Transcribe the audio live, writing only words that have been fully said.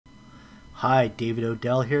Hi, David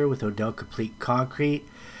Odell here with Odell Complete Concrete.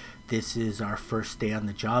 This is our first day on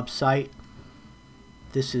the job site.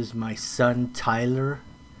 This is my son Tyler,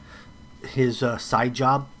 his side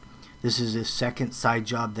job. This is his second side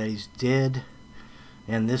job that he's did,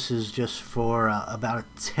 and this is just for about a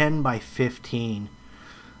 10 by 15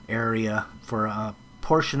 area. For a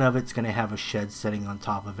portion of it's going to have a shed sitting on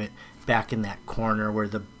top of it, back in that corner where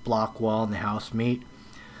the block wall and the house meet.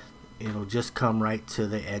 It'll just come right to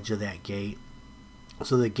the edge of that gate,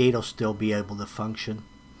 so the gate will still be able to function.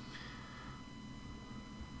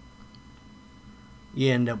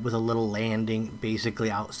 You end up with a little landing basically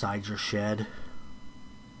outside your shed.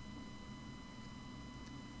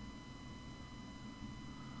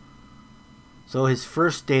 So his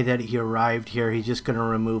first day that he arrived here, he's just going to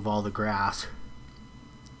remove all the grass,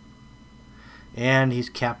 and he's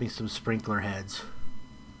capping some sprinkler heads.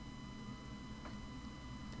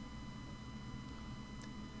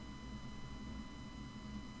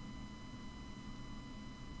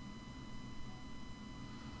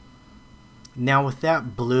 Now with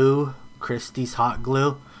that blue Christie's hot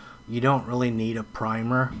glue, you don't really need a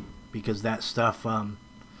primer because that stuff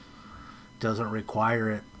doesn't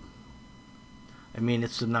require it. I mean,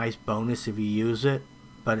 it's a nice bonus if you use it,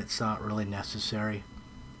 but it's not really necessary.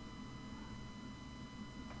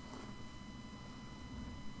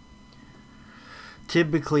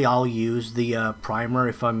 Typically I'll use the primer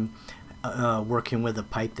if I'm working with a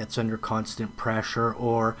pipe that's under constant pressure,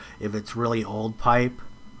 or if it's really old pipe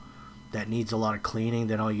that needs a lot of cleaning,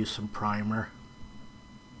 then I'll use some primer.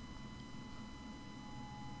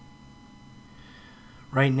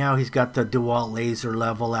 Right now he's got the DeWalt laser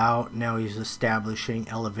level out. Now he's establishing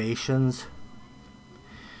elevations.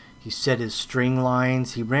 He set his string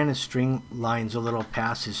lines. He ran his string lines a little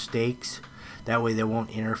past his stakes. That way they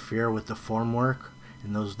won't interfere with the formwork,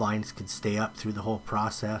 and those lines can stay up through the whole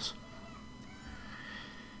process.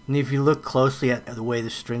 And if you look closely at the way the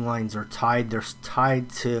string lines are tied, they're tied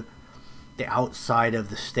to the outside of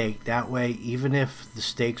the stake. That way, even if the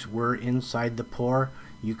stakes were inside the pour,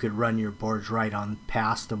 you could run your boards right on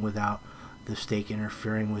past them without the stake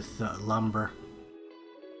interfering with the lumber.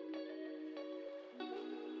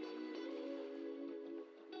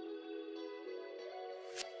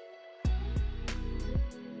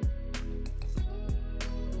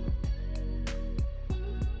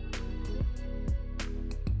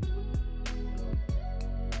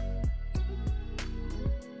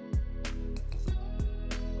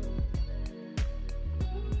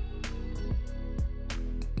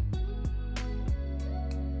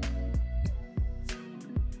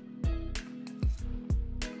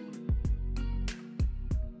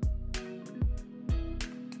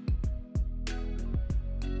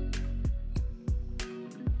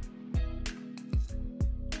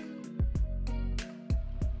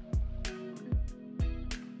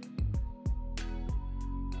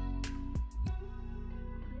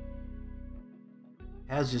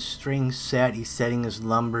 Has his string set, he's setting his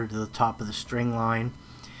lumber to the top of the string line,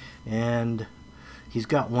 and he's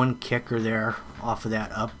got one kicker there off of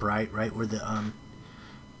that upright, right where the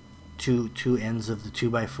two ends of the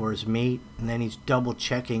 2x4s meet, and then he's double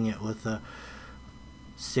checking it with a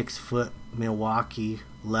 6-foot Milwaukee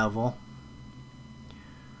level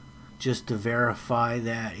just to verify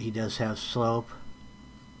that he does have slope.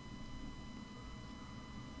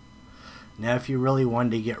 Now if you really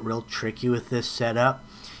wanted to get real tricky with this setup,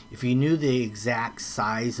 if you knew the exact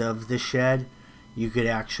size of the shed, you could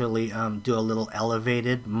actually do a little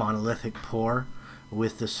elevated monolithic pour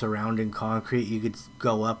with the surrounding concrete. You could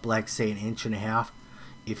go up like say 1.5 inches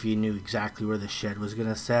if you knew exactly where the shed was going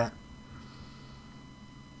to set.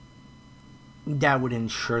 That would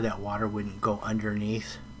ensure that water wouldn't go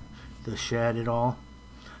underneath the shed at all.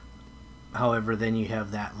 However, then you have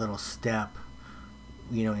that little step,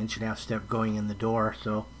 1.5 inch step going in the door,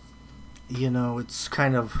 so it's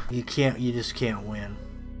kind of, you just can't win.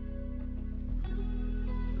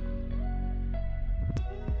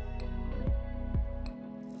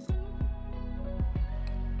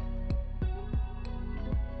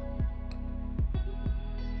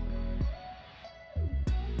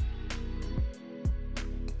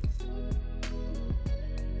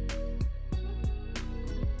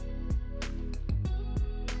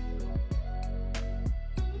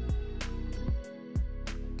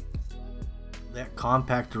 That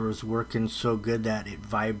compactor was working so good that it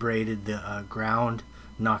vibrated the ground,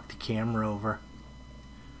 knocked the camera over.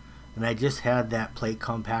 And I just had that plate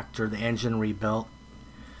compactor, the engine rebuilt.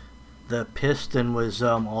 The piston was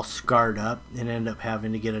all scarred up, and ended up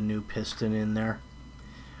having to get a new piston in there.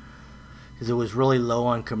 because it was really low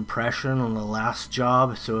on compression on the last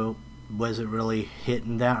job, so wasn't really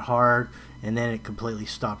hitting that hard, and then it completely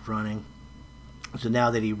stopped running. So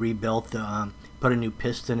now that he rebuilt the put a new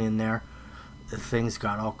piston in there, the thing's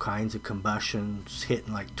got all kinds of combustions,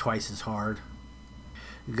 hitting like twice as hard.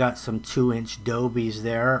 We got some 2-inch Dobies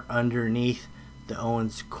there underneath the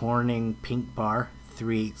Owens Corning pink bar,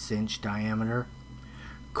 3/8 inch diameter,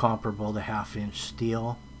 comparable to 1/2 inch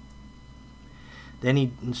steel. Then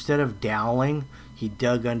he, instead of doweling, he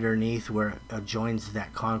dug underneath where it joins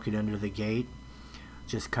that concrete under the gate,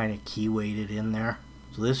 just kind of key weighted in there.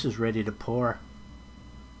 So this is ready to pour.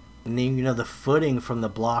 And then, you know, the footing from the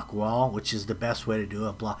block wall, which is the best way to do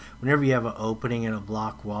a block. Whenever you have an opening in a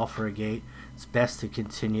block wall for a gate, it's best to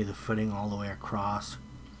continue the footing all the way across.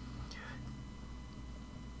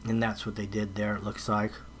 And that's what they did there, it looks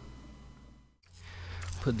like.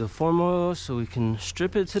 Put the form oil so we can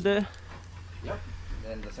strip it today. Yep.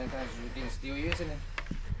 And the same time you can still using it,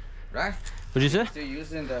 right? What'd you say? Still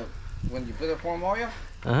using the, when you put the form oil,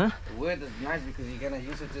 the wood is nice because you're gonna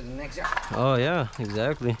use it to the next job. Oh yeah,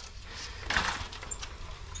 exactly.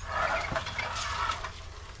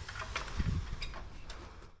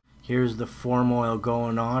 Here's the form oil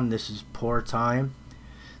going on. This is pour time.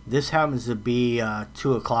 This happens to be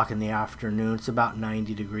 2 o'clock in the afternoon. It's about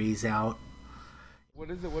 90 degrees out. What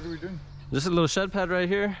is it? What are we doing? Just a little shed pad right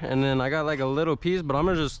here, and then I got like a little piece, but I'm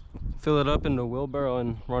gonna just fill it up in the wheelbarrow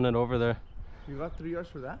and run it over there. You got 3 yards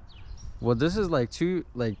for that? Well, this is like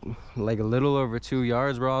a little over 2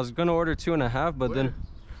 yards, bro. I was gonna order 2.5, but then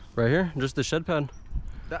right here, just the shed pad.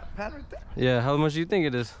 That pad right there? Yeah, how much do you think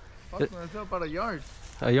it is? Fuck, man, it's about a yard.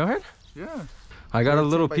 A yard? Yeah. I got a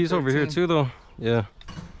little 13 by piece over here 13. too, though. Yeah.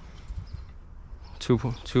 Two, a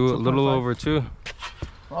little 2.5. over 2.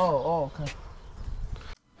 Oh, okay.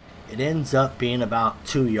 It ends up being about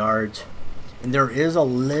 2 yards. And there is a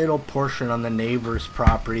little portion on the neighbor's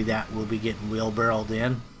property that will be getting wheelbarrowed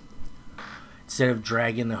in. Instead of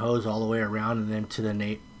dragging the hose all the way around and then to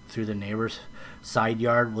the through the neighbor's side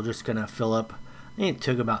yard, we're just gonna fill up. I think it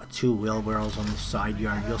took about 2 wheelbarrows on the side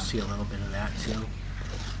yard. You'll see a little bit of that too.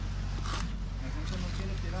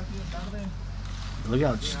 Look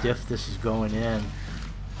how stiff this is going in.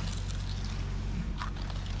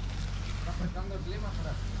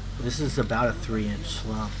 This is about a 3-inch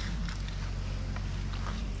slump.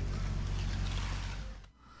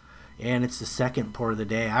 And it's the second pour of the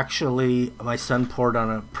day. Actually, my son poured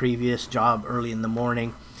on a previous job early in the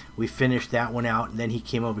morning. We finished that one out, and then he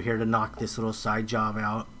came over here to knock this little side job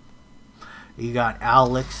out. You got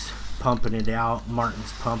Alex pumping it out,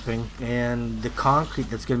 Martin's pumping, and the concrete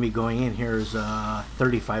that's going to be going in here is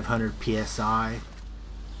 3,500 psi.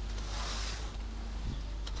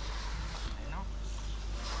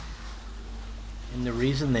 And the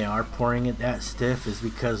reason they are pouring it that stiff is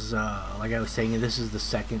because, like I was saying, this is the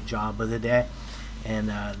second job of the day,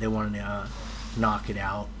 and they wanted to knock it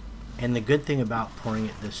out. And the good thing about pouring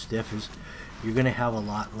it this stiff is you're going to have a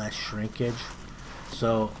lot less shrinkage,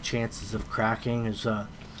 so chances of cracking is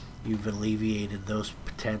you've alleviated those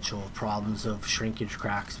potential problems of shrinkage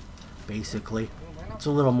cracks, basically. It's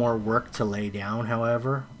a little more work to lay down,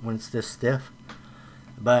 however, when it's this stiff,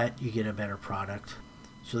 but you get a better product.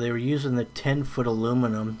 So they were using the 10-foot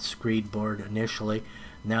aluminum screed board initially.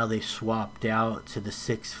 Now they swapped out to the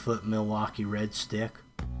 6-foot Milwaukee red stick.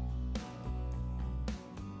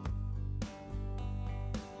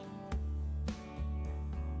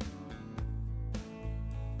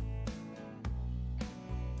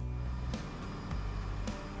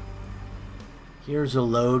 Here's a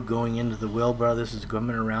load going into the wheelbarrow. This is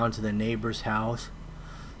coming around to the neighbor's house.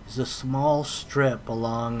 There's a small strip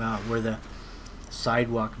along where the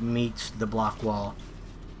sidewalk meets the block wall.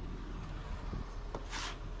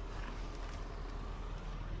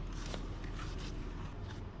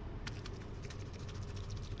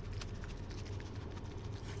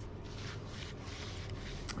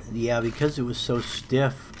 Yeah, because it was so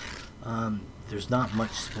stiff, there's not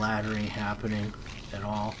much splattering happening at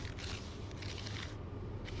all.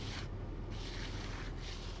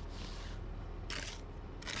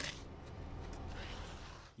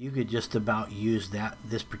 You could just about use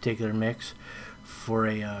this particular mix for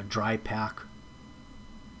a dry pack,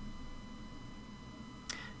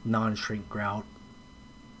 non-shrink grout.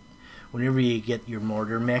 Whenever you get your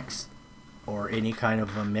mortar mix or any kind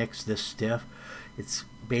of a mix this stiff, it's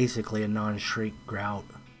basically a non-shrink grout.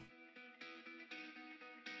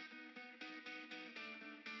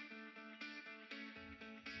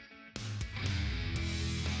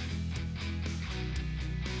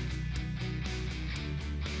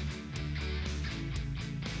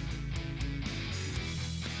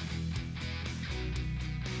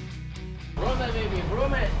 Broom it, baby,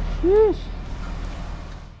 broom it. Yeesh.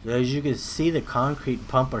 So as you can see, the concrete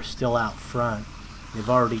pump are still out front. They've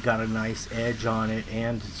already got a nice edge on it,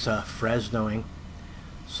 and it's Fresnoing,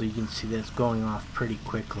 so you can see that it's going off pretty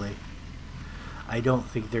quickly. I don't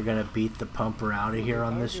think they're going to beat the pumper out of here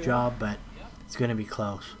on this job, but it's going to be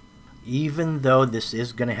close. Even though this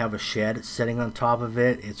is going to have a shed sitting on top of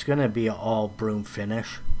it, it's going to be an all broom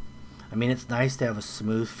finish. I mean, it's nice to have a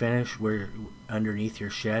smooth finish where underneath your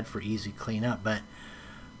shed for easy cleanup, but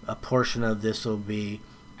a portion of this will be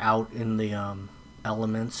out in the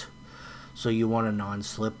elements, so you want a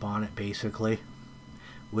non-slip on it basically,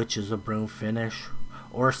 which is a broom finish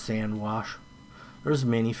or sand wash. There's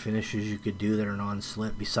many finishes you could do that are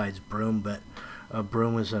non-slip besides broom, but a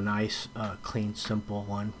broom is a nice clean simple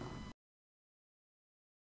one.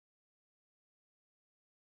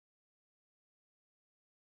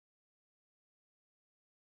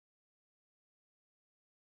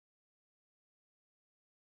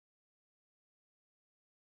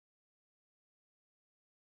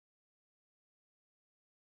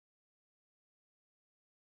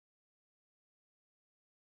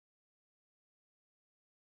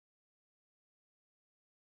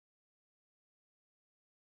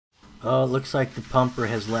 Oh, it looks like the pumper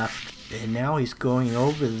has left, and now he's going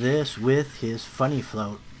over this with his funny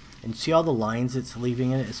float. And see all the lines it's leaving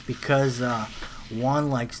in it? It's because Juan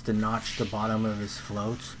likes to notch the bottom of his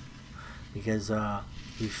floats, because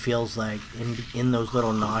he feels like in those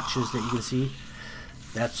little notches that you can see,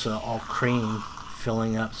 that's all cream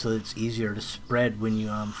filling up, so it's easier to spread when you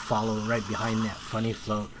follow right behind that funny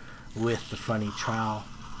float with the funny trowel.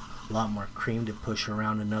 A lot more cream to push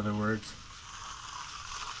around, in other words.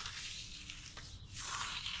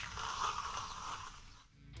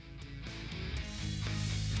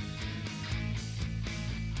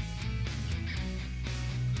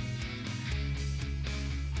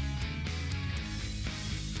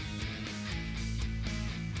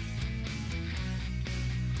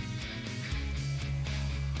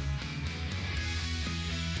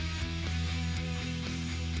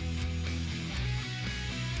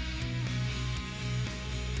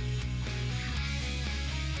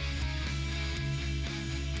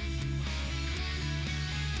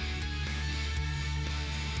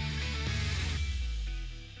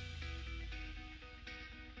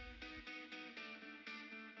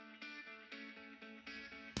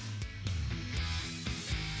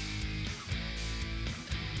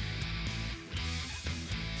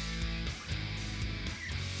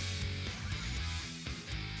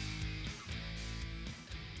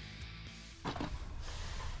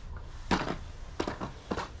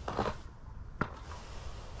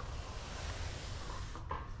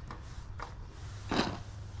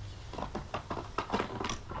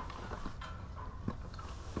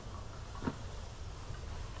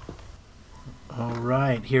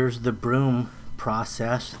 Alright, here's the broom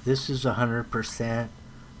process. This is 100%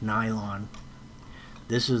 nylon.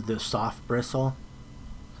 This is the soft bristle.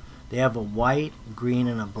 They have a white, green,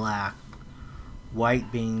 and a black.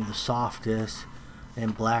 White being the softest,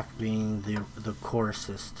 and black being the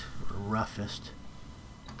coarsest, or roughest.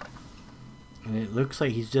 And it looks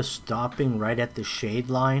like he's just stopping right at the shade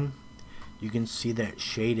line. You can see that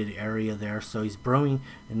shaded area there. So he's brooming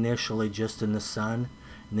initially just in the sun,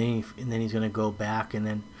 and then he's going to go back and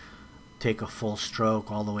then take a full stroke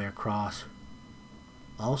all the way across.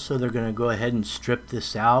 Also, they're going to go ahead and strip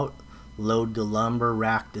this out, load the lumber,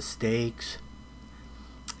 rack the stakes,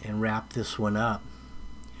 and wrap this one up.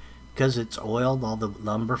 Because it's oiled, all the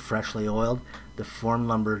lumber freshly oiled, the form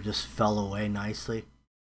lumber just fell away nicely.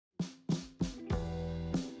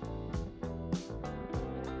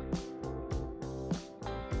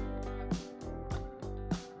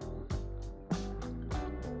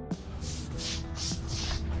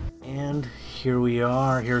 And here we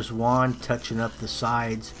are. Here's Juan touching up the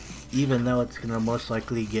sides, even though it's going to most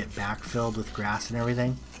likely get backfilled with grass and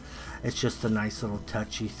everything. It's just a nice little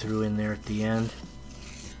touch he threw in there at the end.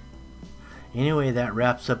 Anyway, that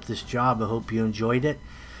wraps up this job. I hope you enjoyed it.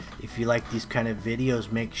 If you like these kind of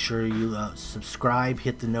videos, make sure you subscribe,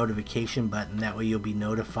 hit the notification button. That way you'll be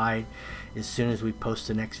notified as soon as we post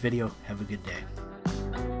the next video. Have a good day.